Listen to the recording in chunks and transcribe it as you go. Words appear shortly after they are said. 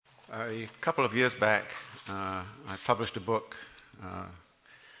A couple of years back, I published a book,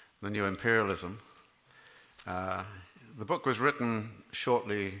 The New Imperialism. The book was written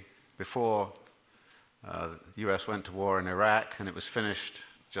shortly before the US went to war in Iraq, and it was finished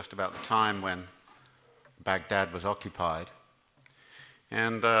just about the time when Baghdad was occupied.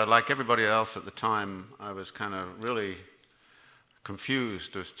 And like everybody else at the time, I was kind of really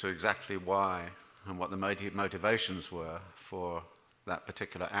confused as to exactly why and what the motivations were for that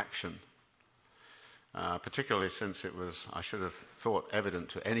particular action, particularly since it was, I should have thought, evident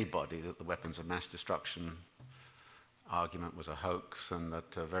to anybody that the weapons of mass destruction argument was a hoax and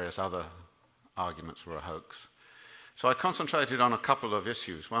that various other arguments were a hoax. So I concentrated on a couple of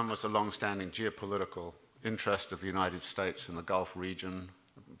issues. One was the long-standing geopolitical interest of the United States in the Gulf region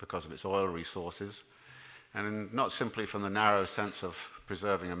because of its oil resources, and not simply from the narrow sense of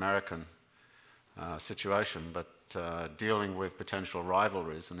preserving American situation, but dealing with potential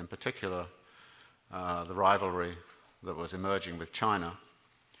rivalries, and in particular the rivalry that was emerging with China.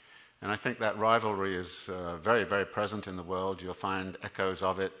 And I think that rivalry is very, very present in the world. You'll find echoes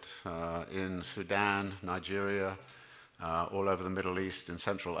of it in Sudan, Nigeria, all over the Middle East, in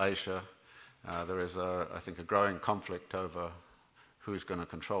Central Asia. There is, I think, a growing conflict over who's going to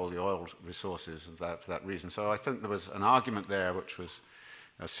control the oil resources for that reason. So I think there was an argument there which was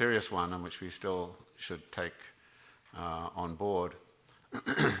a serious one and which we still should take on board.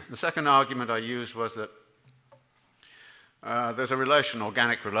 The second argument I used was that there's a relation,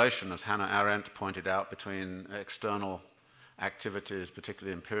 organic relation, as Hannah Arendt pointed out, between external activities,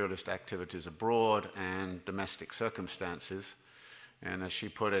 particularly imperialist activities abroad, and domestic circumstances. And as she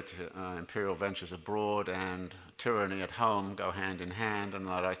put it, imperial ventures abroad and tyranny at home go hand in hand, and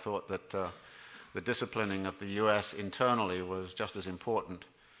that I thought that the disciplining of the US internally was just as important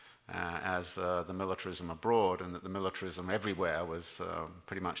as the militarism abroad, and that the militarism everywhere was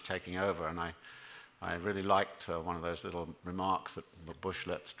pretty much taking over. And I really liked one of those little remarks that Bush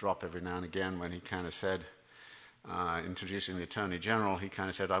lets drop every now and again when he kind of said, introducing the Attorney General, he kind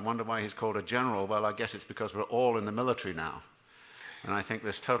of said, "I wonder why he's called a general. Well, I guess it's because we're all in the military now." And I think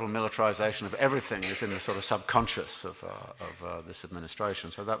this total militarization of everything is in the sort of subconscious of this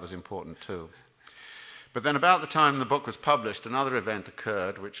administration, so that was important too. But then about the time the book was published, another event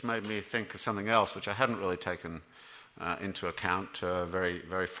occurred which made me think of something else which I hadn't really taken into account very,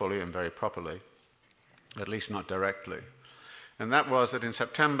 very fully and very properly, at least not directly. And that was that in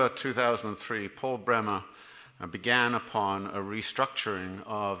September 2003, Paul Bremer began upon a restructuring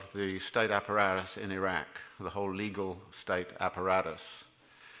of the state apparatus in Iraq, the whole legal state apparatus.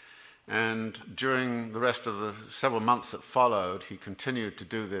 And during the rest of the several months that followed, he continued to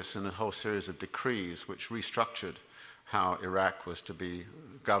do this in a whole series of decrees which restructured how Iraq was to be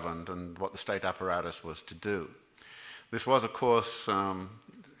governed and what the state apparatus was to do. This was, of course,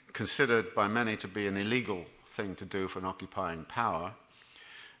 considered by many to be an illegal thing to do for an occupying power,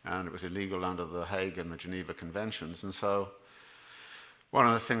 and it was illegal under the Hague and the Geneva Conventions. And so one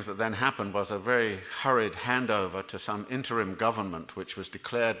of the things that then happened was a very hurried handover to some interim government which was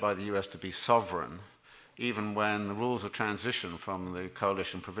declared by the US to be sovereign, even when the rules of transition from the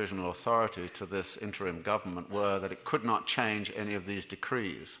Coalition Provisional Authority to this interim government were that it could not change any of these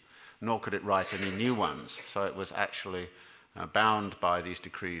decrees, nor could it write any new ones. So it was actually bound by these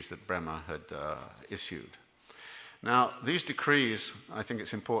decrees that Bremer had issued. Now, these decrees, I think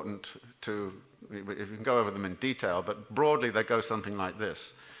it's important to, we can go over them in detail, but broadly they go something like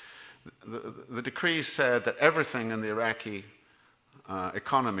this. The decrees said that everything in the Iraqi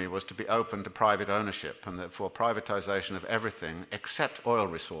economy was to be open to private ownership, and therefore privatization of everything except oil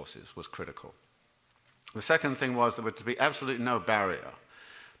resources was critical. The second thing was there was to be absolutely no barrier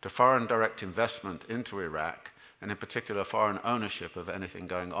to foreign direct investment into Iraq, and in particular foreign ownership of anything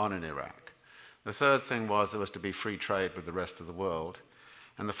going on in Iraq. The third thing was there was to be free trade with the rest of the world.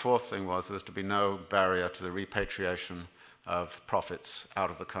 And the fourth thing was there was to be no barrier to the repatriation of profits out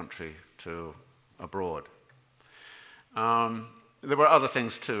of the country to abroad. There were other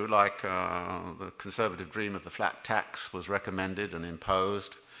things too, like the conservative dream of the flat tax was recommended and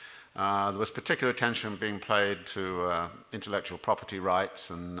imposed. There was particular attention being paid to intellectual property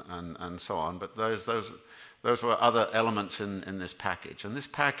rights and so on, but those were other elements in this package. And this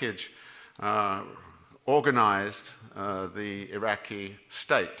package organized the Iraqi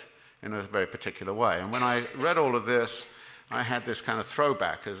state in a very particular way. And when I read all of this, I had this kind of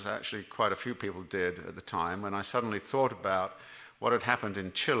throwback, as actually quite a few people did at the time, when I suddenly thought about what had happened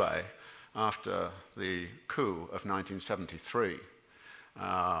in Chile after the coup of 1973,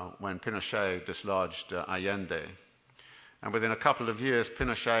 when Pinochet dislodged Allende. And within a couple of years,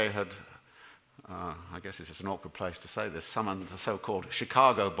 Pinochet had I guess this is an awkward place to say this, summoned the so-called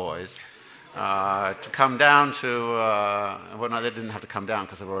Chicago boys to come down to, well, no, they didn't have to come down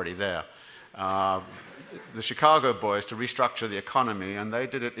because they were already there. The Chicago boys to restructure the economy, and they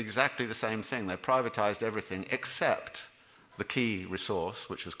did it exactly the same thing. They privatized everything except the key resource,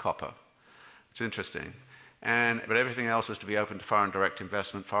 which was copper. It's interesting. But everything else was to be open to foreign direct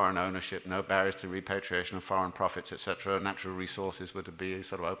investment, foreign ownership, no barriers to repatriation of foreign profits, etc. Natural resources were to be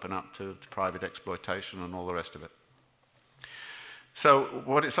sort of open up to private exploitation and all the rest of it. So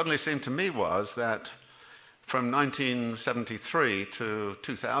what it suddenly seemed to me was that from 1973 to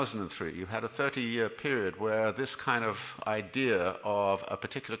 2003, you had a 30-year period where this kind of idea of a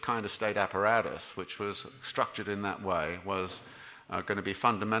particular kind of state apparatus, which was structured in that way, was going to be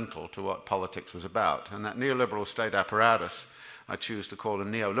fundamental to what politics was about. And that neoliberal state apparatus I choose to call a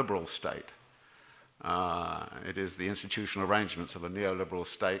neoliberal state. It is the institutional arrangements of a neoliberal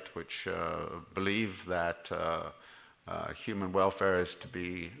state which believe that human welfare is to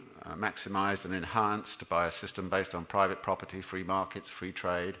be maximized and enhanced by a system based on private property, free markets, free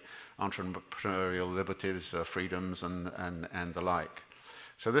trade, entrepreneurial liberties, freedoms, and the like.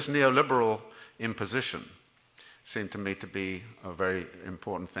 So this neoliberal imposition seemed to me to be a very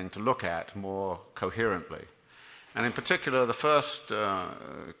important thing to look at more coherently. And in particular, the first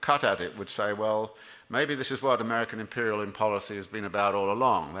cut at it would say, well, maybe this is what American imperial policy has been about all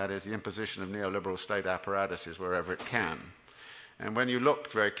along, that is the imposition of neoliberal state apparatuses wherever it can. And when you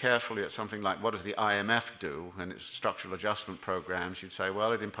look very carefully at something like what does the IMF do in its structural adjustment programs, you'd say,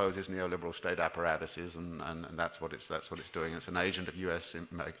 well, it imposes neoliberal state apparatuses, and that's what it's doing. It's an agent of US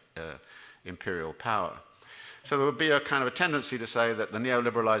imperial power. So there would be a kind of a tendency to say that the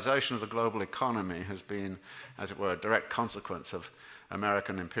neoliberalization of the global economy has been, as it were, a direct consequence of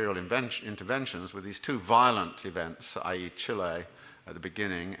American imperial interventions with these two violent events, i.e. Chile at the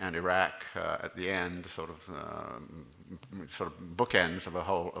beginning and Iraq at the end, sort of bookends of a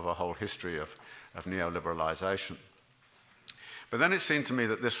whole history of neoliberalization. But then it seemed to me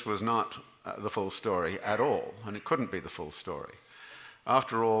that this was not the full story at all, and it couldn't be the full story.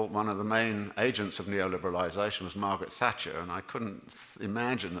 After all, one of the main agents of neoliberalization was Margaret Thatcher, and I couldn't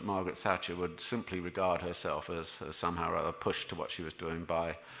imagine that Margaret Thatcher would simply regard herself as somehow or other pushed to what she was doing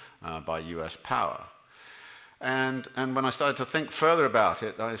by US power. And when I started to think further about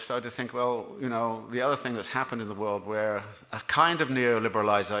it, I started to think, well, you know, the other thing that's happened in the world where a kind of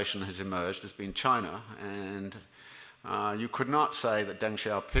neoliberalization has emerged has been China, and you could not say that Deng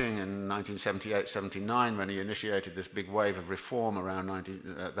Xiaoping in 1978-79, when he initiated this big wave of reform around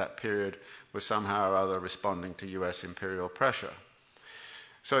that period, was somehow or other responding to US imperial pressure.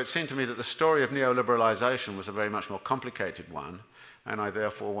 So it seemed to me that the story of neoliberalization was a very much more complicated one, and I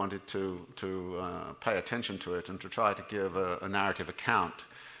therefore wanted to pay attention to it and to try to give a narrative account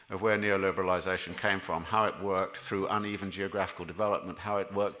of where neoliberalization came from, how it worked through uneven geographical development, how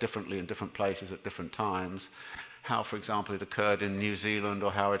it worked differently in different places at different times, how, for example, it occurred in New Zealand,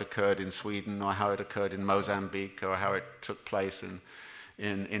 or how it occurred in Sweden, or how it occurred in Mozambique, or how it took place in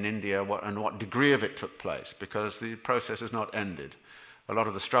India, and what degree of it took place, because the process has not ended. A lot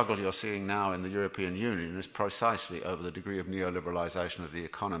of the struggle you're seeing now in the European Union is precisely over the degree of neoliberalization of the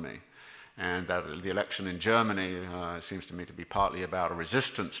economy. And that the election in Germany seems to me to be partly about a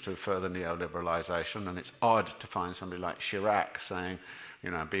resistance to further neoliberalization, and it's odd to find somebody like Chirac saying,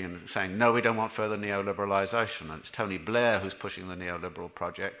 no, we don't want further neoliberalization. And it's Tony Blair who's pushing the neoliberal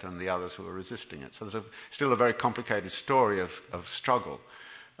project and the others who are resisting it. So there's still a very complicated story of struggle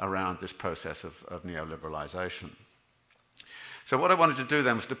around this process of neoliberalization. So what I wanted to do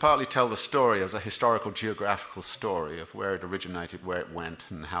then was to partly tell the story as a historical geographical story of where it originated, where it went,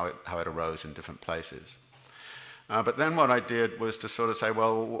 and how it arose in different places. But then what I did was to sort of say,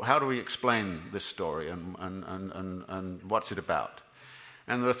 well, how do we explain this story and what's it about?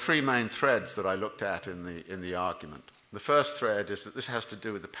 And there are three main threads that I looked at in the argument. The first thread is that this has to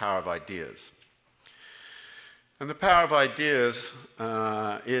do with the power of ideas. And the power of ideas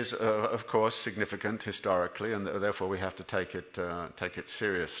is, of course, significant historically, and therefore we have to take it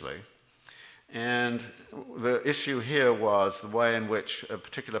seriously. And the issue here was the way in which a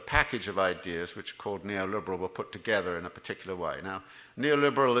particular package of ideas, which are called neoliberal, were put together in a particular way. Now,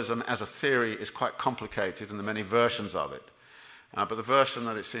 neoliberalism as a theory is quite complicated, and there are many versions of it. But the version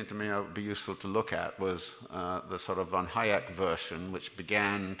that it seemed to me would be useful to look at was the sort of von Hayek version, which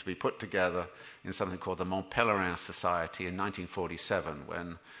began to be put together in something called the Mont Pelerin Society in 1947,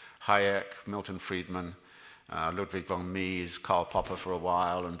 when Hayek, Milton Friedman, Ludwig von Mises, Karl Popper for a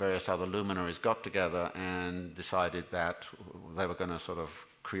while, and various other luminaries got together and decided that they were going to sort of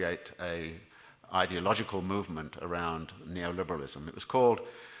create an ideological movement around neoliberalism. It was called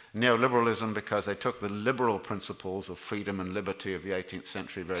Neoliberalism, because they took the liberal principles of freedom and liberty of the 18th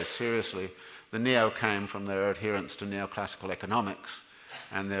century very seriously. The neo came from their adherence to neoclassical economics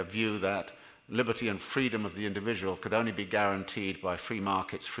and their view that liberty and freedom of the individual could only be guaranteed by free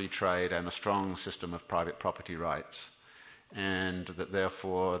markets, free trade, and a strong system of private property rights. And that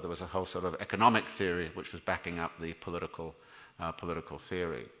therefore there was a whole sort of economic theory which was backing up the political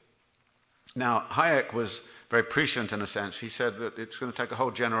theory. Now, Hayek was very prescient in a sense. He said that it's going to take a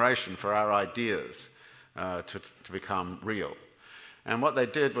whole generation for our ideas to become real. And what they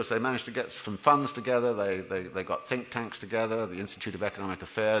did was they managed to get some funds together. They got think tanks together. The Institute of Economic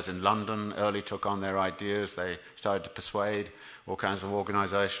Affairs in London early took on their ideas. They started to persuade all kinds of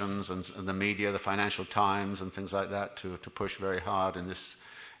organizations and the media, the Financial Times and things like that, to push very hard in this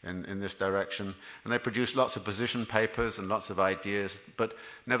direction. And they produced lots of position papers and lots of ideas. But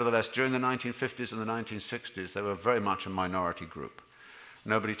nevertheless, during the 1950s and the 1960s, they were very much a minority group.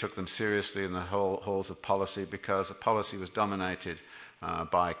 Nobody took them seriously in the halls of policy because the policy was dominated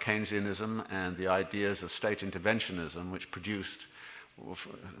by Keynesianism and the ideas of state interventionism, which produced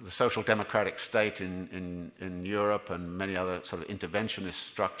the social democratic state in Europe and many other sort of interventionist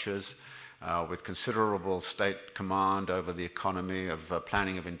structures with considerable state command over the economy, of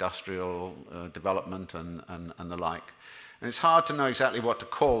planning of industrial development and the like. And it's hard to know exactly what to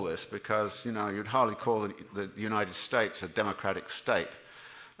call this because, you know, you'd hardly call the United States a democratic state,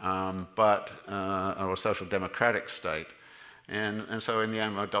 or a social democratic state. And so in the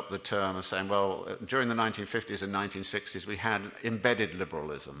end we adopt the term of saying, well, during the 1950s and 1960s we had embedded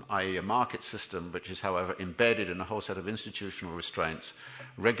liberalism, i.e. a market system which is, however, embedded in a whole set of institutional restraints,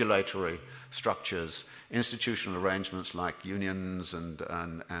 regulatory structures, institutional arrangements like unions and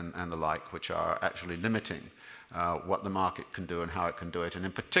the like, which are actually limiting what the market can do and how it can do it, and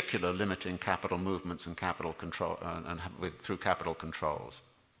in particular limiting capital movements and capital control through capital controls.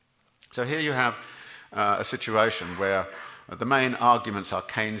 So here you have a situation where the main arguments are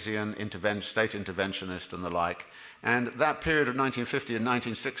Keynesian, state interventionist and the like, and that period of 1950 and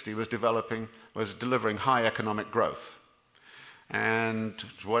 1960 was delivering high economic growth. And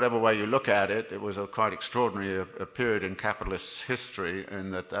whatever way you look at it, it was a quite extraordinary a period in capitalist history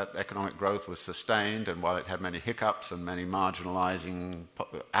in that economic growth was sustained, and while it had many hiccups and many marginalizing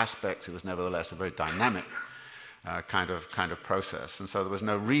aspects, it was nevertheless a very dynamic kind of process. And so there was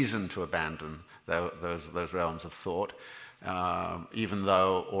no reason to abandon those realms of thought. Even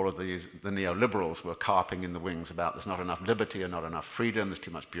though all of the neoliberals were carping in the wings about there's not enough liberty and not enough freedom, there's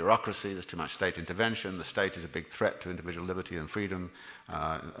too much bureaucracy, there's too much state intervention, the state is a big threat to individual liberty and freedom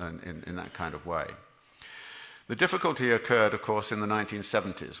in that kind of way. The difficulty occurred, of course, in the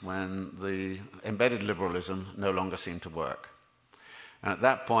 1970s when the embedded liberalism no longer seemed to work. And at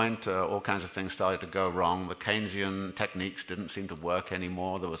that point, all kinds of things started to go wrong. The Keynesian techniques didn't seem to work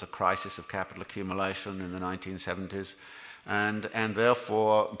anymore. There was a crisis of capital accumulation in the 1970s. And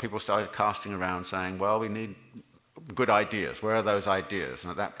therefore, people started casting around saying, well, we need good ideas. Where are those ideas? And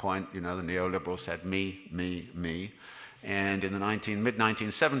at that point, you know, the neoliberals said, me, me, me. And in the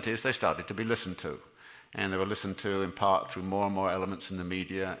mid-1970s, they started to be listened to. And they were listened to in part through more and more elements in the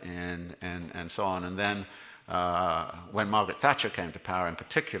media and so on. And then when Margaret Thatcher came to power in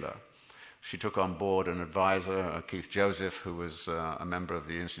particular, she took on board an advisor, Keith Joseph, who was a member of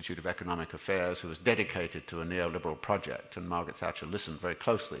the Institute of Economic Affairs, who was dedicated to a neoliberal project. And Margaret Thatcher listened very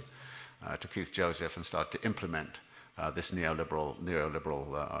closely to Keith Joseph and started to implement this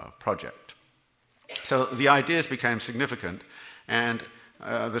neoliberal project. So the ideas became significant, and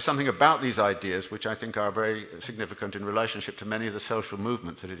there's something about these ideas which I think are very significant in relationship to many of the social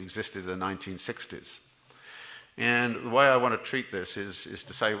movements that had existed in the 1960s. And the way I want to treat this is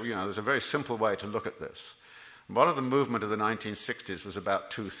to say, you know, there's a very simple way to look at this. A lot of the movement of the 1960s was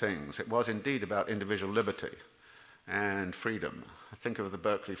about two things. It was indeed about individual liberty and freedom. I think of the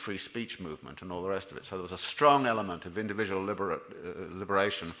Berkeley free speech movement and all the rest of it. So there was a strong element of individual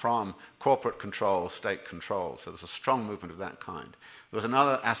liberation from corporate control, state control. So there was a strong movement of that kind. There was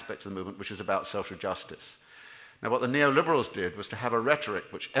another aspect of the movement which was about social justice. Now, what the neoliberals did was to have a rhetoric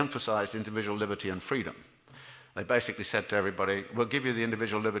which emphasized individual liberty and freedom. They basically said to everybody, we'll give you the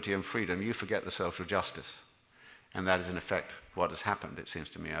individual liberty and freedom, you forget the social justice. And that is, in effect, what has happened, it seems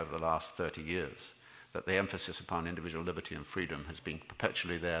to me, over the last 30 years, that the emphasis upon individual liberty and freedom has been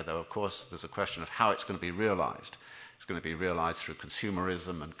perpetually there, though, of course, there's a question of how it's going to be realized. It's going to be realized through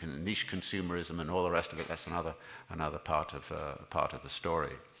consumerism and niche consumerism and all the rest of it. That's another part of the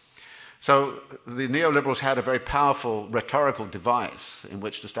story. So the neoliberals had a very powerful rhetorical device in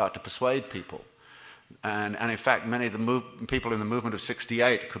which to start to persuade people And in fact, many of the people in the movement of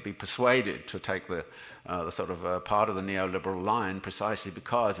 '68 could be persuaded to take the sort of part of the neoliberal line precisely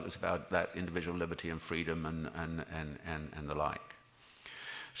because it was about that individual liberty and freedom and the like.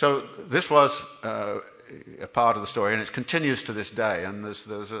 So this was a part of the story, and it continues to this day. And there's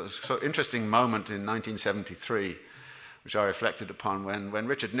a sort of interesting moment in 1973, which I reflected upon when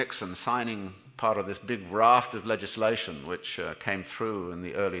Richard Nixon, signing part of this big raft of legislation which came through in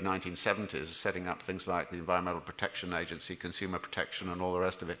the early 1970s, setting up things like the Environmental Protection Agency, Consumer Protection, and all the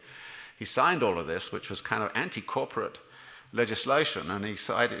rest of it. He signed all of this, which was kind of anti-corporate legislation, and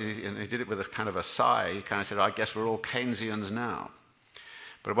he did it with a kind of a sigh. He kind of said, I guess we're all Keynesians now.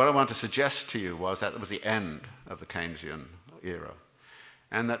 But what I want to suggest to you was that it was the end of the Keynesian era.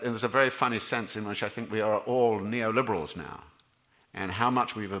 And that there's a very funny sense in which I think we are all neoliberals now. And how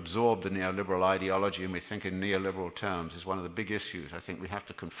much we've absorbed the neoliberal ideology and we think in neoliberal terms is one of the big issues I think we have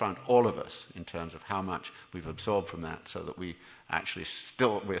to confront, all of us, in terms of how much we've absorbed from that, so that we actually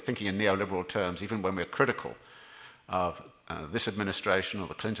we're thinking in neoliberal terms even when we're critical of this administration or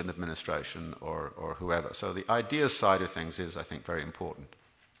the Clinton administration or whoever. So the ideas side of things is, I think, very important.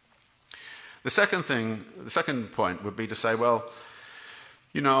 The second point would be to say, well,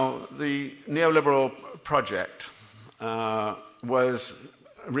 you know, the neoliberal project was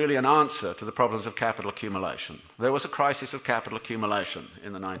really an answer to the problems of capital accumulation. There was a crisis of capital accumulation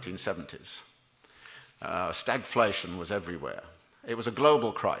in the 1970s. Stagflation was everywhere. It was a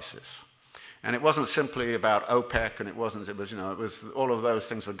global crisis. And it wasn't simply about OPEC, and it was all of those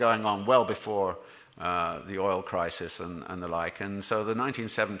things were going on well before the oil crisis and the like. And so the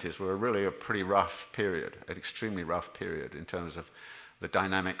 1970s were really a pretty rough period, an extremely rough period in terms of the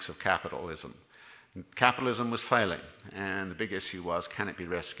dynamics of capitalism. Capitalism was failing, and the big issue was, can it be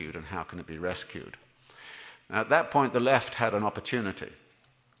rescued and how can it be rescued? Now, at that point, the left had an opportunity.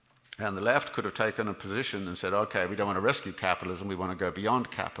 And the left could have taken a position and said, okay, we don't want to rescue capitalism, we want to go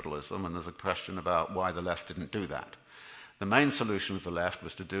beyond capitalism, and there's a question about why the left didn't do that. The main solution of the left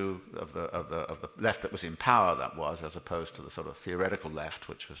was to do, of the left that was in power, that was, as opposed to the sort of theoretical left,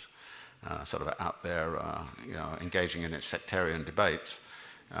 which was sort of out there, engaging in its sectarian debates.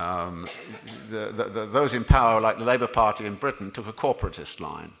 Those in power, like the Labour Party in Britain, took a corporatist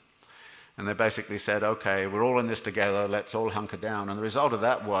line. And they basically said, okay, we're all in this together, let's all hunker down. And the result of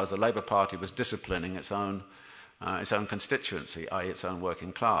that was the Labour Party was disciplining its own constituency, i.e. its own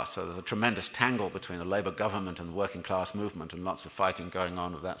working class. So there's a tremendous tangle between the Labour government and the working class movement, and lots of fighting going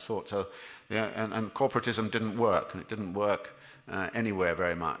on of that sort. So, and corporatism didn't work, and it didn't work anywhere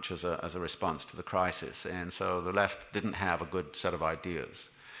very much as a response to the crisis. And so the left didn't have a good set of ideas.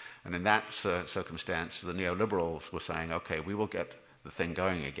 And in that circumstance, the neoliberals were saying, okay, we will get the thing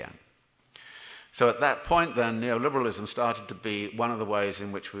going again. So at that point then, neoliberalism started to be one of the ways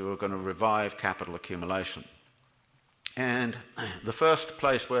in which we were going to revive capital accumulation. And the first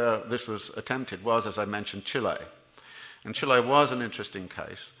place where this was attempted was, as I mentioned, Chile. And Chile was an interesting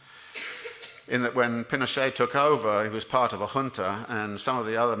case, in that when Pinochet took over, he was part of a junta, and some of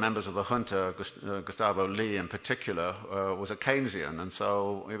the other members of the junta, Gustavo Lee in particular, was a Keynesian. And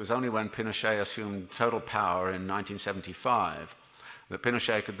so it was only when Pinochet assumed total power in 1975 that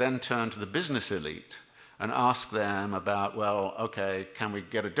Pinochet could then turn to the business elite and ask them about, well, okay, can we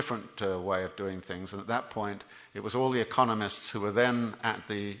get a different way of doing things? And at that point, it was all the economists who were then at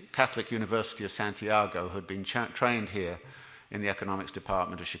the Catholic University of Santiago, who had been trained here in the economics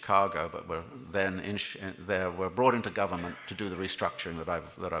department of Chicago, but were then were brought into government to do the restructuring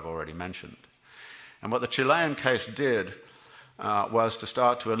that I've already mentioned. And what the Chilean case did was to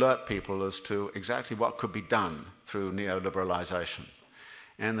start to alert people as to exactly what could be done through neoliberalization.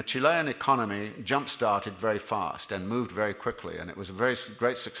 And the Chilean economy jump-started very fast and moved very quickly, and it was a very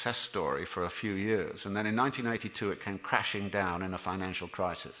great success story for a few years. And then in 1982, it came crashing down in a financial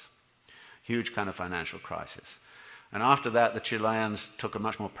crisis, huge kind of financial crisis. And after that, the Chileans took a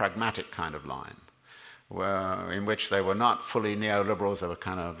much more pragmatic kind of line, in which they were not fully neoliberals. They were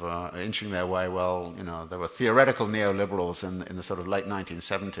kind of inching their way. Well, there were theoretical neoliberals in the sort of late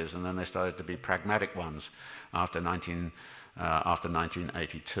 1970s, and then they started to be pragmatic ones after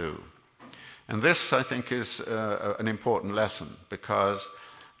 1982. And this, I think, is an important lesson, because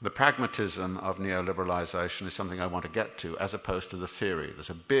the pragmatism of neoliberalization is something I want to get to, as opposed to the theory.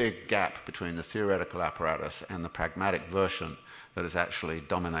 There's a big gap between the theoretical apparatus and the pragmatic version that has actually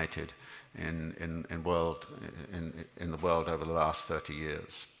dominated in the world over the last 30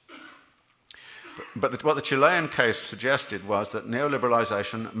 years. But what the Chilean case suggested was that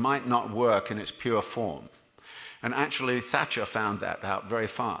neoliberalization might not work in its pure form. And actually, Thatcher found that out very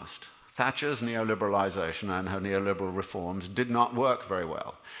fast. Thatcher's neoliberalization and her neoliberal reforms did not work very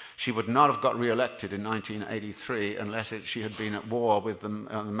well. She would not have got re-elected in 1983 unless she had been at war with the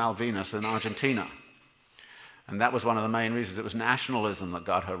Malvinas in Argentina. And that was one of the main reasons. It was nationalism that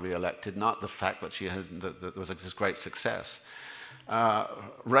got her re-elected, not the fact that that there was this great success.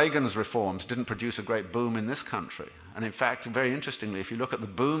 Reagan's reforms didn't produce a great boom in this country. And in fact, very interestingly, if you look at the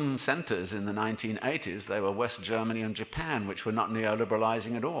boom centers in the 1980s, they were West Germany and Japan, which were not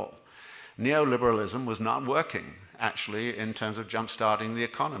neoliberalizing at all. Neoliberalism was not working, actually, in terms of jump-starting the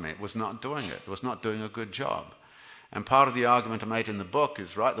economy. It was not doing it. It was not doing a good job. And part of the argument I made in the book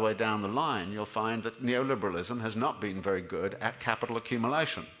is right the way down the line, you'll find that neoliberalism has not been very good at capital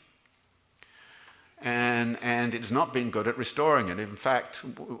accumulation. And it's not been good at restoring it. In fact,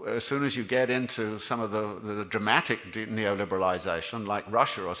 as soon as you get into some of the dramatic neoliberalization, like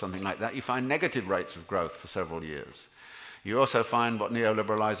Russia or something like that, you find negative rates of growth for several years. You also find what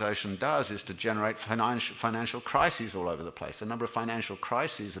neoliberalization does is to generate financial crises all over the place. The number of financial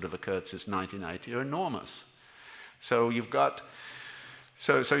crises that have occurred since 1980 are enormous. So you've got,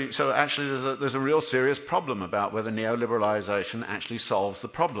 so actually there's a real serious problem about whether neoliberalization actually solves the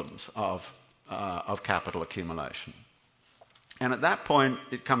problems of capital accumulation. And at that point,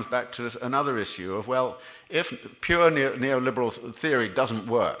 it comes back to another issue of, well, if pure neoliberal theory doesn't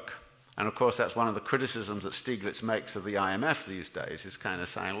work, and of course that's one of the criticisms that Stiglitz makes of the IMF these days, is kind of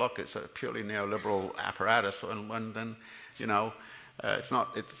saying, look, it's a purely neoliberal apparatus, and then, you know, it's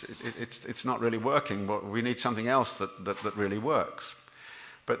not really working. We need something else that really works.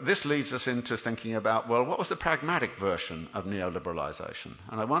 But this leads us into thinking about, well, what was the pragmatic version of neoliberalization?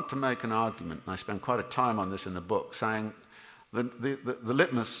 And I want to make an argument, and I spend quite a time on this in the book, saying the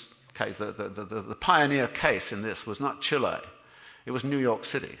litmus case, the pioneer case in this was not Chile, it was New York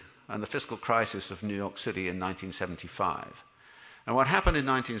City, and the fiscal crisis of New York City in 1975. And what happened in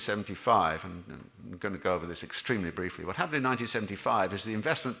 1975, and I'm going to go over this extremely briefly, what happened in 1975 is the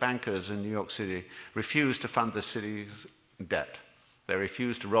investment bankers in New York City refused to fund the city's debt. They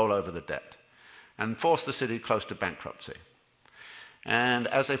refused to roll over the debt and forced the city close to bankruptcy. And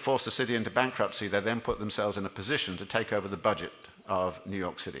as they forced the city into bankruptcy, they then put themselves in a position to take over the budget of New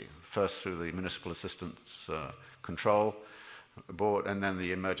York City, first through the Municipal Assistance Control Board and then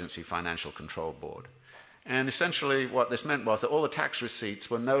the Emergency Financial Control Board. And essentially what this meant was that all the tax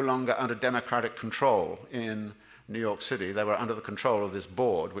receipts were no longer under democratic control in New York City. They were under the control of this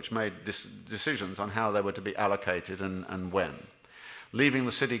board, which made decisions on how they were to be allocated and when, leaving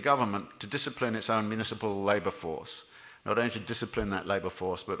the city government to discipline its own municipal labor force, not only to discipline that labor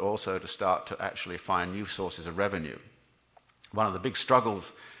force, but also to start to actually find new sources of revenue. One of the big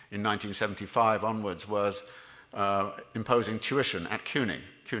struggles in 1975 onwards was imposing tuition at CUNY.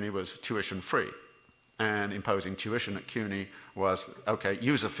 CUNY was tuition-free. And imposing tuition at CUNY was, okay,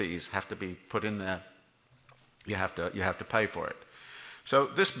 user fees have to be put in there. You have to pay for it. So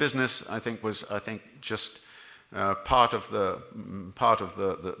this business, I think, was just part of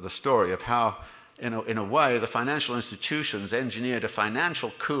the story of how, in a way, the financial institutions engineered a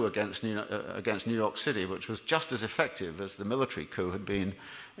financial coup against New York City, which was just as effective as the military coup had been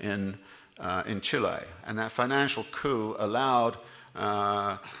in Chile. And that financial coup allowed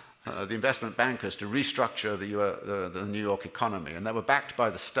the investment bankers to restructure the New York economy. And they were backed by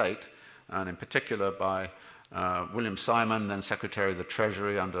the state, and in particular by William Simon, then Secretary of the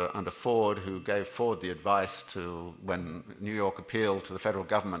Treasury under Ford, who gave Ford the advice to, when New York appealed to the federal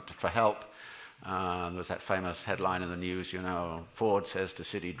government for help, there was that famous headline in the news, you know, Ford says to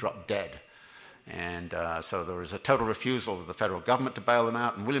city, drop dead. And so there was a total refusal of the federal government to bail them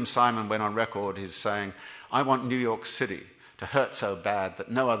out, and William Simon went on record as saying, I want New York City to hurt so bad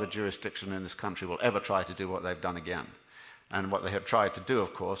that no other jurisdiction in this country will ever try to do what they've done again. And what they had tried to do,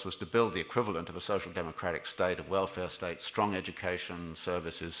 of course, was to build the equivalent of a social democratic state, a welfare state, strong education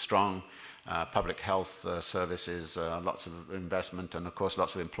services, strong public health services, lots of investment, and of course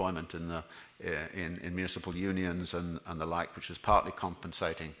lots of employment in municipal unions and the like, which was partly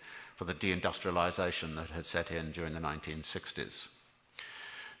compensating for the deindustrialization that had set in during the 1960s.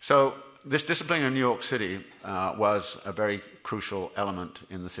 So this disciplining of New York City was a very crucial element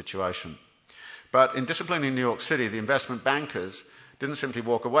in the situation. But in disciplining New York City, the investment bankers didn't simply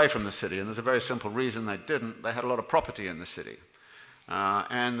walk away from the city, and there's a very simple reason they didn't. They had a lot of property in the city.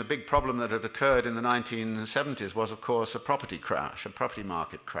 And the big problem that had occurred in the 1970s was, of course, a property crash, a property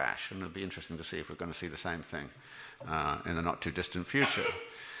market crash. And it'll be interesting to see if we're going to see the same thing in the not-too-distant future.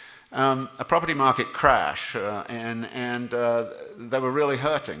 A property market crash, and they were really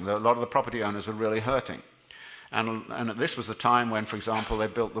hurting. A lot of the property owners were really hurting. And this was the time when, for example, they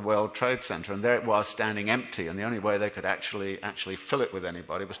built the World Trade Center, and there it was standing empty, and the only way they could actually fill it with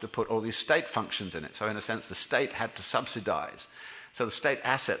anybody was to put all these state functions in it. So in a sense, the state had to subsidize. So the state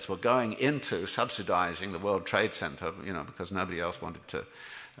assets were going into subsidizing the World Trade Center, because nobody else wanted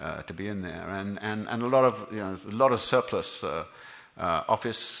to be in there, and a lot of surplus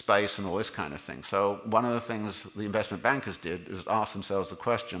office space and all this kind of thing. So one of the things the investment bankers did is ask themselves the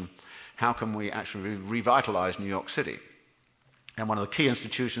question, how can we actually revitalize New York City? And one of the key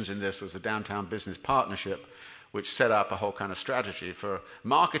institutions in this was the Downtown Business Partnership, which set up a whole kind of strategy for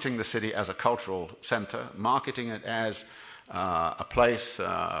marketing the city as a cultural center, marketing it as a place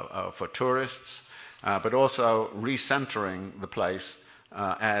for tourists, but also recentering the place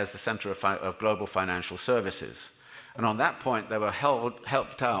as the center of global financial services. And on that point, they were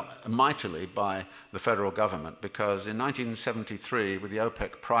helped out mightily by the federal government, because in 1973, with the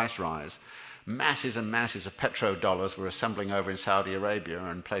OPEC price rise, masses and masses of petrodollars were assembling over in Saudi Arabia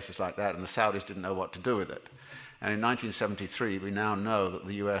and places like that, and the Saudis didn't know what to do with it. And in 1973, we now know that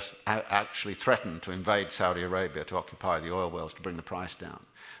the US actually threatened to invade Saudi Arabia to occupy the oil wells to bring the price down.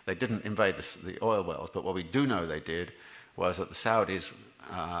 They didn't invade the oil wells, but what we do know they did was that the Saudis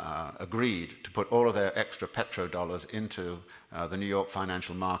agreed to put all of their extra petrodollars into the New York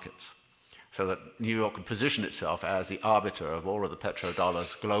financial markets, so that New York could position itself as the arbiter of all of the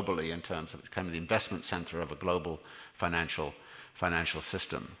petrodollars globally, in terms of it becoming the investment center of a global financial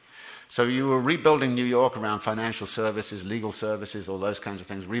system. So you were rebuilding New York around financial services, legal services, all those kinds of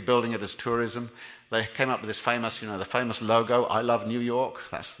things, rebuilding it as tourism. They came up with this famous, the famous logo, "I love New York."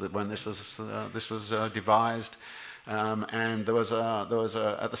 That's when this was devised. And there was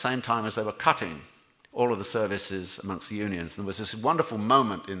at the same time as they were cutting all of the services amongst the unions, there was this wonderful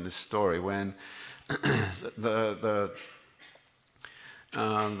moment in this story when there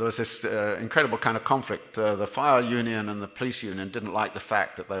was this incredible kind of conflict. The fire union and the police union didn't like the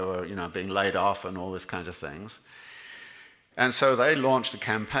fact that they were, being laid off and all these kinds of things. And so they launched a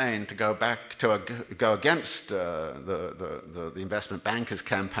campaign to go against the investment bankers'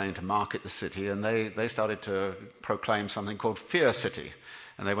 campaign to market the city, and they started to proclaim something called Fear City.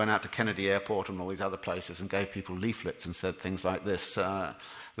 And they went out to Kennedy Airport and all these other places and gave people leaflets and said things like this: there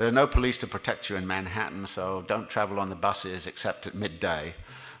are no police to protect you in Manhattan, so don't travel on the buses except at midday.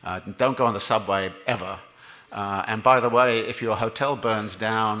 Don't go on the subway ever. And by the way, if your hotel burns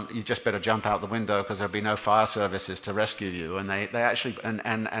down, you just better jump out the window, because there'll be no fire services to rescue you. And they actually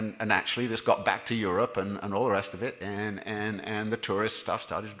actually this got back to Europe and all the rest of it, and the tourist stuff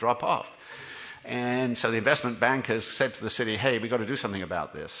started to drop off. And so the investment bankers said to the city, "Hey, we've got to do something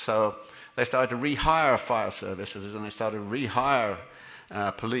about this." So they started to rehire fire services, and they started to rehire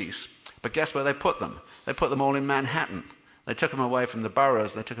police. But guess where they put them? They put them all in Manhattan. They took them away from the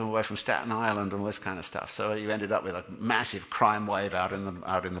boroughs, they took them away from Staten Island and all this kind of stuff. So you ended up with a massive crime wave out in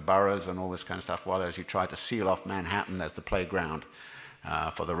the boroughs and all this kind of stuff, while as you tried to seal off Manhattan as the playground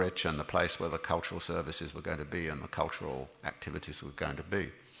for the rich and the place where the cultural services were going to be and the cultural activities were going to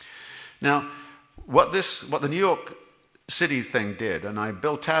be. Now, what the New York City thing did, and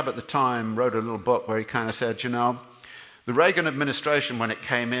Bill Tabb at the time wrote a little book where he kind of said, the Reagan administration, when it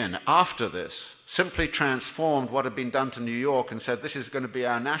came in after this, simply transformed what had been done to New York and said, this is going to be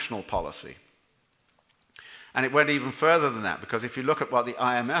our national policy. And it went even further than that, because if you look at what the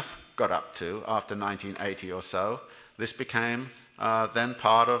IMF got up to after 1980 or so, this became then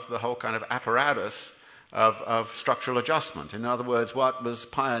part of the whole kind of apparatus of structural adjustment. In other words, what was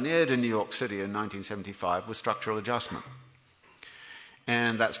pioneered in New York City in 1975 was structural adjustment.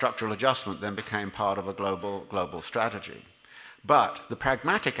 And that structural adjustment then became part of a global strategy. But the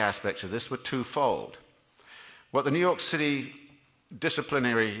pragmatic aspects of this were twofold. What the New York City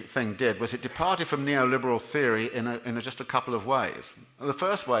disciplinary thing did was it departed from neoliberal theory in just a couple of ways. The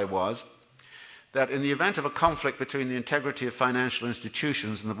first way was that in the event of a conflict between the integrity of financial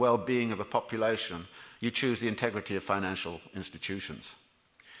institutions and the well-being of a population, you choose the integrity of financial institutions.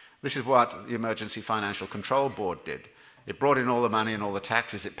 This is what the Emergency Financial Control Board did. It brought in all the money and all the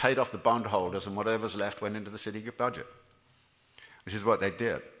taxes, it paid off the bondholders, and whatever's left went into the city budget, which is what they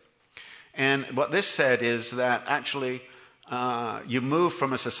did. And what this said is that actually you move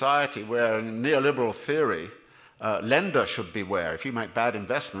from a society where in neoliberal theory, lender should beware. If you make bad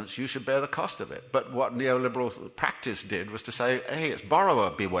investments, you should bear the cost of it. But what neoliberal practice did was to say, hey, it's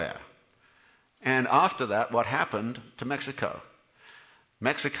borrower beware. And after that, what happened to Mexico?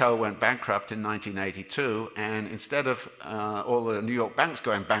 Mexico went bankrupt in 1982, and instead of all the New York banks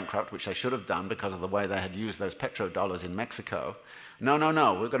going bankrupt, which they should have done because of the way they had used those petrodollars in Mexico, no,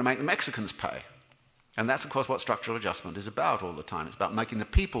 we're going to make the Mexicans pay. And that's, of course, what structural adjustment is about all the time. It's about making the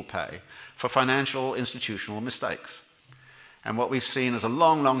people pay for financial, institutional mistakes. And what we've seen is a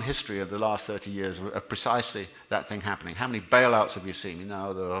long, long history of the last 30 years of precisely that thing happening. How many bailouts have you seen? You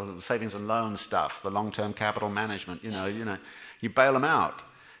know, the savings and loan stuff, the long-term capital management, you bail them out.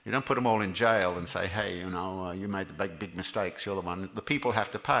 You don't put them all in jail and say, hey, you made the big mistakes, you're the one. The people have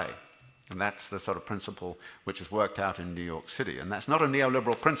to pay. And that's the sort of principle which has worked out in New York City. And that's not a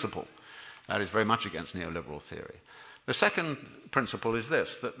neoliberal principle. That is very much against neoliberal theory. The second principle is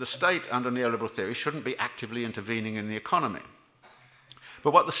this, that the state under neoliberal theory shouldn't be actively intervening in the economy.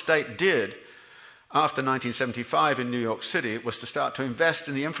 But what the state did after 1975 in New York City was to start to invest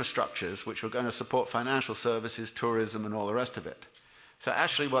in the infrastructures which were going to support financial services, tourism, and all the rest of it. So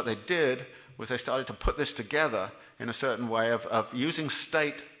actually what they did was they started to put this together in a certain way of using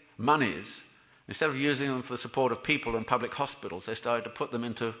state monies. Instead of using them for the support of people and public hospitals, they started to put them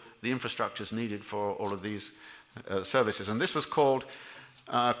into the infrastructures needed for all of these services. And this was called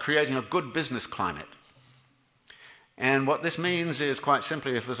creating a good business climate. And what this means is, quite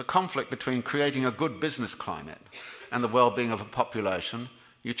simply, if there's a conflict between creating a good business climate and the well-being of a population,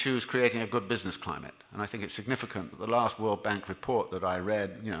 you choose creating a good business climate. And I think it's significant that the last World Bank report that I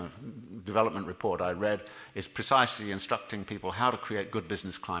read, development report I read, is precisely instructing people how to create good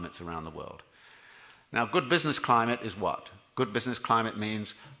business climates around the world. Now, good business climate is what? Good business climate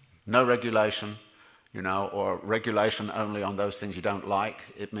means no regulation, or regulation only on those things you don't like.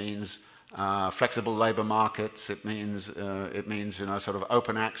 It means flexible labour markets. It means sort of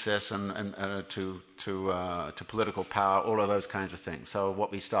open access and to political power. All of those kinds of things. So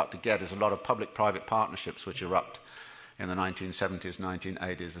what we start to get is a lot of public-private partnerships which erupt in the 1970s,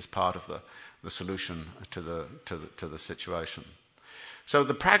 1980s as part of the solution to the situation. So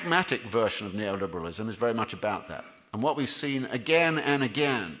the pragmatic version of neoliberalism is very much about that. And what we've seen again and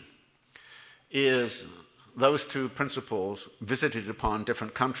again is those two principles visited upon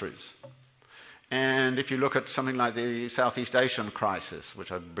different countries. And if you look at something like the Southeast Asian crisis,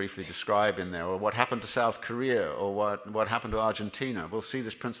 which I briefly describe in there, or what happened to South Korea, or what happened to Argentina, we'll see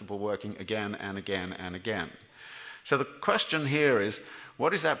this principle working again and again and again. So the question here is,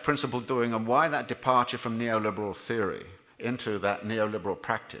 what is that principle doing, and why that departure from neoliberal theory into that neoliberal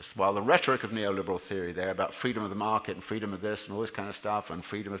practice? While the rhetoric of neoliberal theory there about freedom of the market and freedom of this and all this kind of stuff and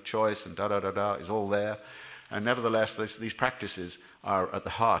freedom of choice and da-da-da-da is all there. And nevertheless, these practices are at the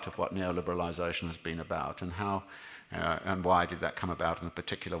heart of what neoliberalization has been about, and how and why did that come about in the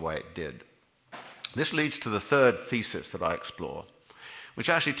particular way it did. This leads to the third thesis that I explore, which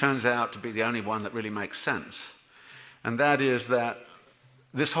actually turns out to be the only one that really makes sense. And that is that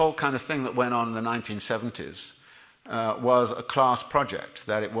this whole kind of thing that went on in the 1970s was a class project,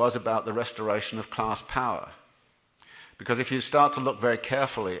 that it was about the restoration of class power. Because if you start to look very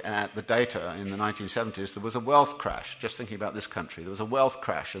carefully at the data in the 1970s, there was a wealth crash. Just thinking about this country, there was a wealth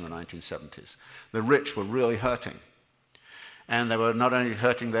crash in the 1970s. The rich were really hurting. And they were not only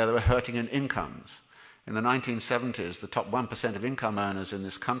hurting there, they were hurting in incomes. In the 1970s, the top 1% of income earners in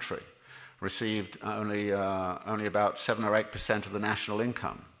this country received only about 7 or 8% of the national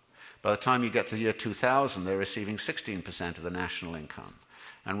income. By the time you get to the year 2000, they're receiving 16% of the national income.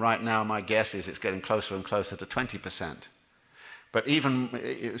 And right now, my guess is it's getting closer and closer to 20%. But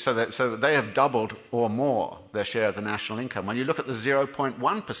even so they have doubled or more their share of the national income. When you look at the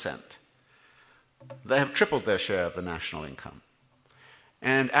 0.1%, they have tripled their share of the national income.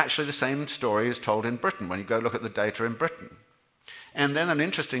 And actually, the same story is told in Britain when you go look at the data in Britain. And then an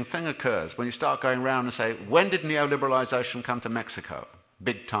interesting thing occurs when you start going around and say, when did neoliberalization come to Mexico?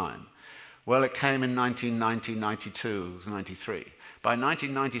 Big time. Well, it came in 1990, 92, 93. By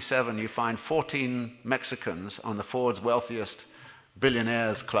 1997, you find 14 Mexicans on the Forbes wealthiest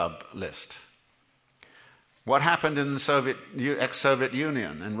billionaires club list. What happened in the ex-Soviet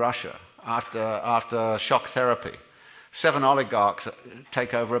Union in Russia after shock therapy? 7 oligarchs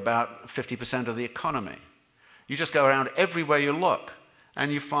take over about 50% of the economy. You just go around everywhere you look,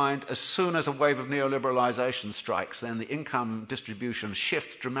 and you find as soon as a wave of neoliberalization strikes, then the income distribution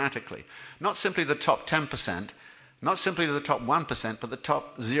shifts dramatically. Not simply the top 10%, not simply to the top 1%, but the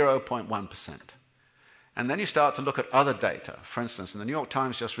top 0.1%. And then you start to look at other data. For instance, in the New York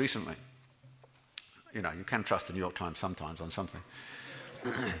Times just recently, you can trust the New York Times sometimes on something,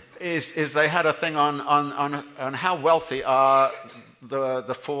 is they had a thing on how wealthy are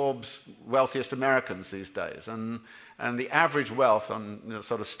the Forbes wealthiest Americans these days. And the average wealth on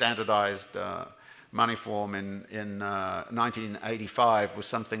sort of standardized money form in 1985 was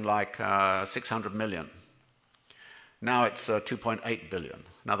something like 600 million. Now it's 2.8 billion.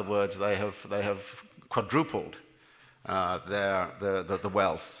 In other words, they have quadrupled the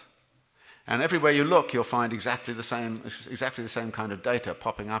wealth. And everywhere you look, you'll find exactly the same kind of data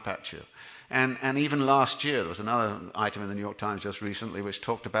popping up at you. And even last year, there was another item in the New York Times just recently which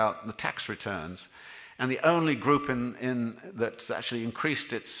talked about the tax returns. And the only group that's actually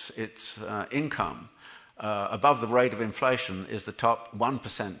increased its income above the rate of inflation is the top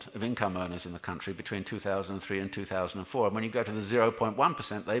 1% of income earners in the country between 2003 and 2004. And when you go to the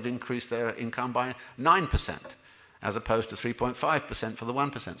 0.1%, they've increased their income by 9%, as opposed to 3.5% for the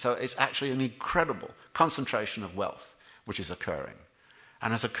 1%. So it's actually an incredible concentration of wealth which is occurring,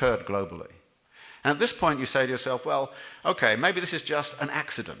 and has occurred globally. And at this point you say to yourself, well, okay, maybe this is just an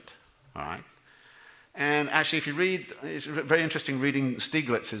accident, all right? And actually, if you read, it's very interesting reading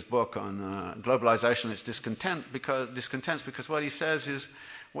Stieglitz's book on globalization and its discontents, because what he says is,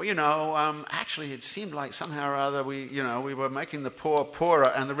 well, actually it seemed like somehow or other we were making the poor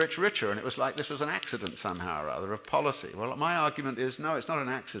poorer and the rich richer, and it was like this was an accident somehow or other of policy. Well, my argument is, no, it's not an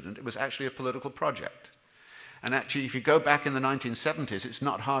accident. It was actually a political project. And actually, if you go back in the 1970s, it's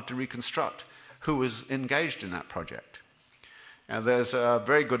not hard to reconstruct who was engaged in that project. There's a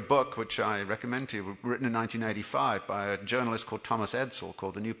very good book, which I recommend to you, written in 1985 by a journalist called Thomas Edsall,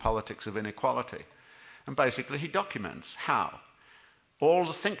 called The New Politics of Inequality. And basically he documents how all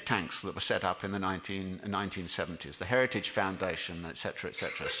the think tanks that were set up in the 1970s, the Heritage Foundation, et cetera,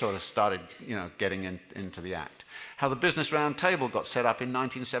 sort of started getting into the act. How the Business Roundtable got set up in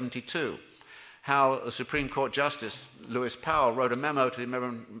 1972. How the Supreme Court Justice Lewis Powell wrote a memo to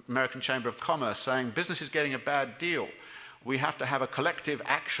the American Chamber of Commerce saying, business is getting a bad deal. We have to have a collective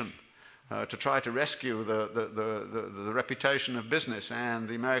action to try to rescue the reputation of business, and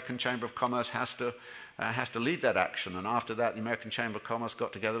the American Chamber of Commerce has to lead that action. And after that, the American Chamber of Commerce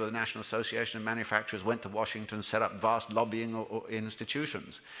got together with the National Association of Manufacturers, went to Washington, set up vast lobbying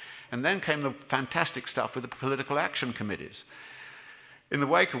institutions. And then came the fantastic stuff with the political action committees. In the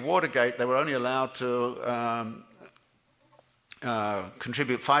wake of Watergate, they were only allowed to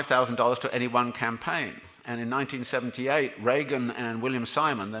contribute $5,000 to any one campaign. And in 1978, Reagan and William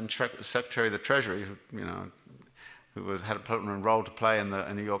Simon, then Secretary of the Treasury, who had a pertinent role to play in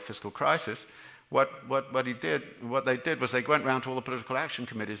the New York fiscal crisis, what they did was they went around to all the political action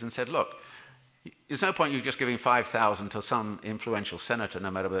committees and said, look, there's no point you just giving $5,000 to some influential senator, no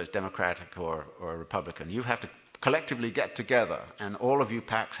matter whether it's Democratic or Republican. You have to collectively get together, and all of you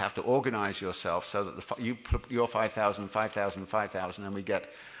PACs have to organize yourself so that you put your 5,000, 5,000, 5,000, and we get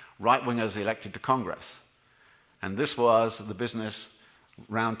right-wingers elected to Congress. And this was the Business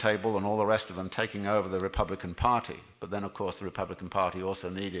Roundtable and all the rest of them taking over the Republican Party. But then, of course, the Republican Party also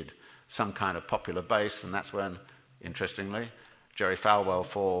needed some kind of popular base, and that's when, interestingly, Jerry Falwell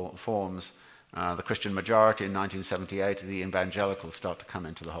forms the Christian Majority in 1978. The evangelicals start to come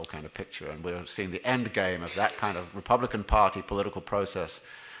into the whole kind of picture, and we're seeing the end game of that kind of Republican Party political process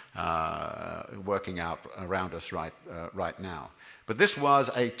working out around us right now. But this was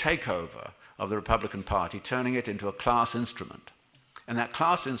a takeover of the Republican Party, turning it into a class instrument. And that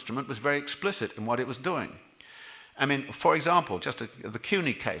class instrument was very explicit in what it was doing. I mean, for example, the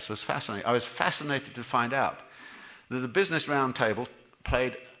CUNY case was fascinating. I was fascinated to find out that the Business Roundtable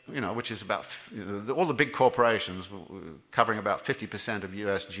played, which is about, all the big corporations covering about 50% of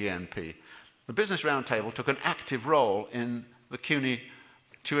US GNP. The Business Roundtable took an active role in the CUNY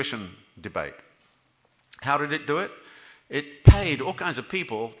tuition debate. How did it do it? It paid all kinds of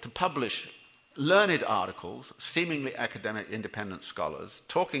people to publish learned articles, seemingly academic independent scholars,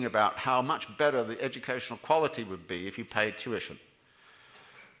 talking about how much better the educational quality would be if you paid tuition.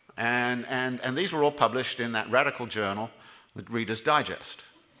 And these were all published in that radical journal, the Reader's Digest.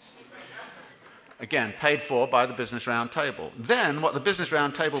 Again, paid for by the Business Roundtable. Then what the Business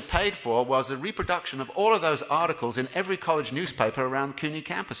Roundtable paid for was the reproduction of all of those articles in every college newspaper around CUNY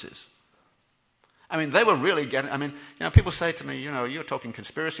campuses. I mean, they were really getting, people say to me, you're talking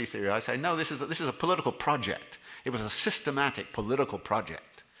conspiracy theory. I say, no, this is a political project. It was a systematic political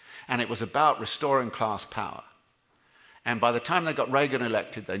project. And it was about restoring class power. And by the time they got Reagan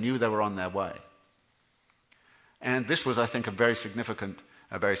elected, they knew they were on their way. And this was, I think, a very significant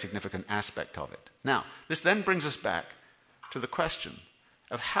aspect of it. Now, this then brings us back to the question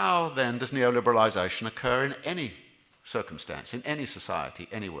of how then does neoliberalization occur in any circumstance, in any society,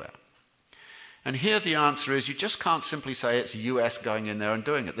 anywhere? And here the answer is you just can't simply say it's US going in there and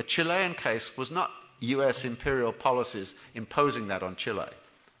doing it. The Chilean case was not US imperial policies imposing that on Chile.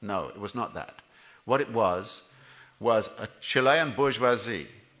 No, it was not that. What it was a Chilean bourgeoisie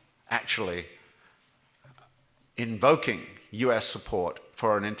actually invoking US support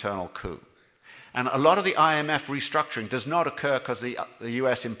for an internal coup. And a lot of the IMF restructuring does not occur because the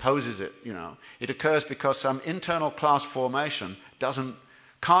US imposes it, It occurs because some internal class formation doesn't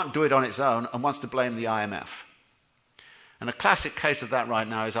can't do it on its own and wants to blame the IMF. And a classic case of that right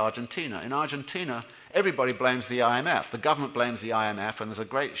now is Argentina. In Argentina, everybody blames the IMF. The government blames the IMF, and there's a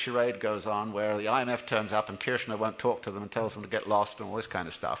great charade goes on where the IMF turns up and Kirchner won't talk to them and tells them to get lost and all this kind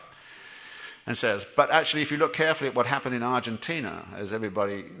of stuff. And says, but actually, if you look carefully at what happened in Argentina, as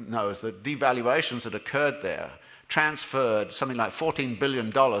everybody knows, the devaluations that occurred there transferred something like $14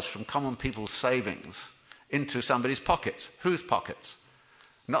 billion from common people's savings into somebody's pockets. Whose pockets?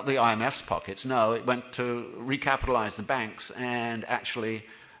 Not the IMF's pockets. No, it went to recapitalize the banks, and actually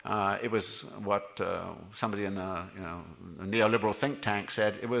it was what somebody in a neoliberal think tank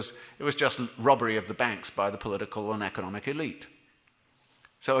said, it was just robbery of the banks by the political and economic elite.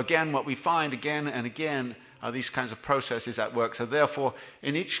 So again, what we find again and again are these kinds of processes at work. So therefore,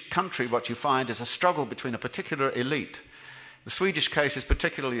 in each country, what you find is a struggle between a particular elite. The Swedish case is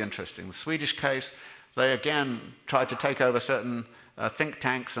particularly interesting. The Swedish case, they again tried to take over certain think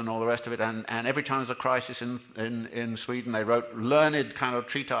tanks and all the rest of it, and every time there's a crisis in Sweden, they wrote learned kind of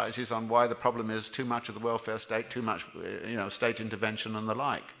treatises on why the problem is too much of the welfare state, too much state intervention and the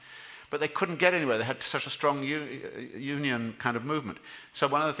like. But they couldn't get anywhere. They had such a strong union kind of movement. So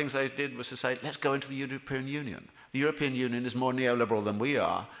one of the things they did was to say, let's go into the European Union. The European Union is more neoliberal than we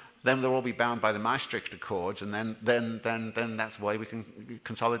are. Then they'll all be bound by the Maastricht Accords, and then that's why we can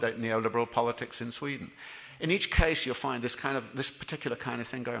consolidate neoliberal politics in Sweden. In each case, you'll find this particular kind of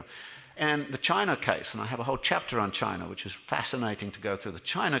thing going on. And the China case, and I have a whole chapter on China, which is fascinating to go through. The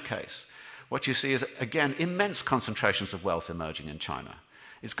China case, what you see is, again, immense concentrations of wealth emerging in China.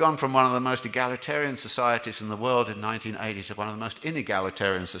 It's gone from one of the most egalitarian societies in the world in 1980 to one of the most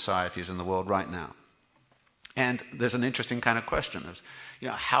inegalitarian societies in the world right now. And there's an interesting kind of question as,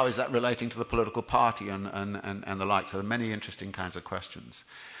 how is that relating to the political party and the like? So there are many interesting kinds of questions.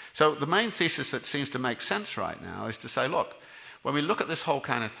 So the main thesis that seems to make sense right now is to say, look, when we look at this whole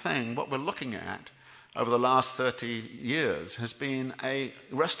kind of thing, what we're looking at over the last 30 years has been a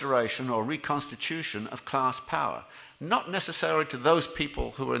restoration or reconstitution of class power. Not necessarily to those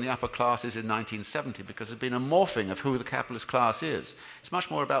people who were in the upper classes in 1970, because there's been a morphing of who the capitalist class is. It's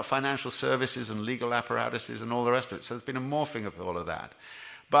much more about financial services and legal apparatuses and all the rest of it. So there's been a morphing of all of that.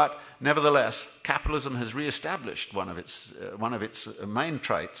 But nevertheless, capitalism has re-established one of its main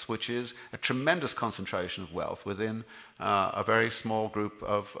traits, which is a tremendous concentration of wealth within a very small group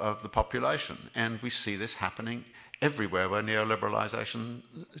of the population. And we see this happening everywhere where neoliberalization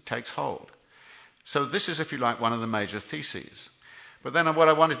takes hold. So this is, if you like, one of the major theses. But then what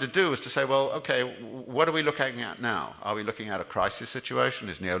I wanted to do was to say, well, okay, what are we looking at now? Are we looking at a crisis situation?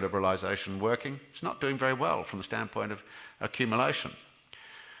 Is neoliberalization working? It's not doing very well from the standpoint of accumulation.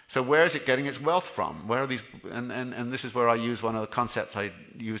 So where is it getting its wealth from? Where are these? And this is where I use one of the concepts I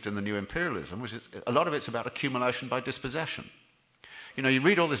used in the New Imperialism, which is a lot of it's about accumulation by dispossession. You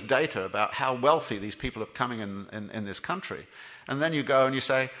read all this data about how wealthy these people are becoming in this country, and then you go and you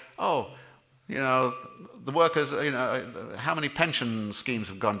say, the workers, how many pension schemes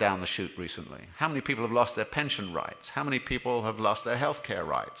have gone down the chute recently? How many people have lost their pension rights? How many people have lost their healthcare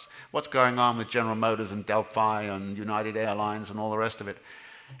rights? What's going on with General Motors and Delphi and United Airlines and all the rest of it?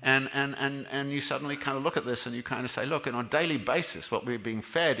 And you suddenly kind of look at this and you kind of say, look, on a daily basis, what we're being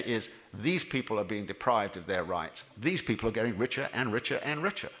fed is these people are being deprived of their rights. These people are getting richer and richer and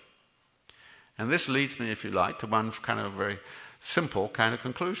richer. And this leads me, if you like, to one kind of very simple kind of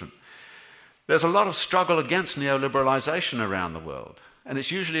conclusion. There's a lot of struggle against neoliberalization around the world, and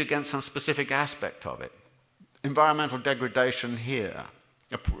it's usually against some specific aspect of it. Environmental degradation here,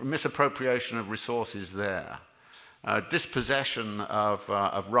 misappropriation of resources there, dispossession of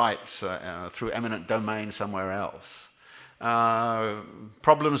rights through eminent domain somewhere else,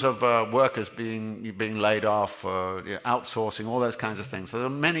 problems of workers being laid off, outsourcing, all those kinds of things. So there are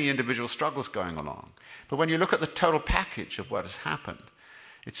many individual struggles going along. But when you look at the total package of what has happened,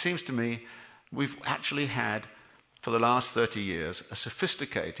 it seems to me we've actually had, for the last 30 years, a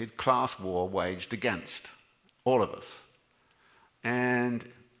sophisticated class war waged against all of us. And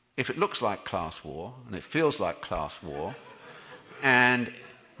if it looks like class war, and it feels like class war, and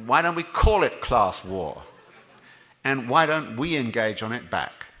why don't we call it class war? And why don't we engage on it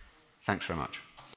back? Thanks very much.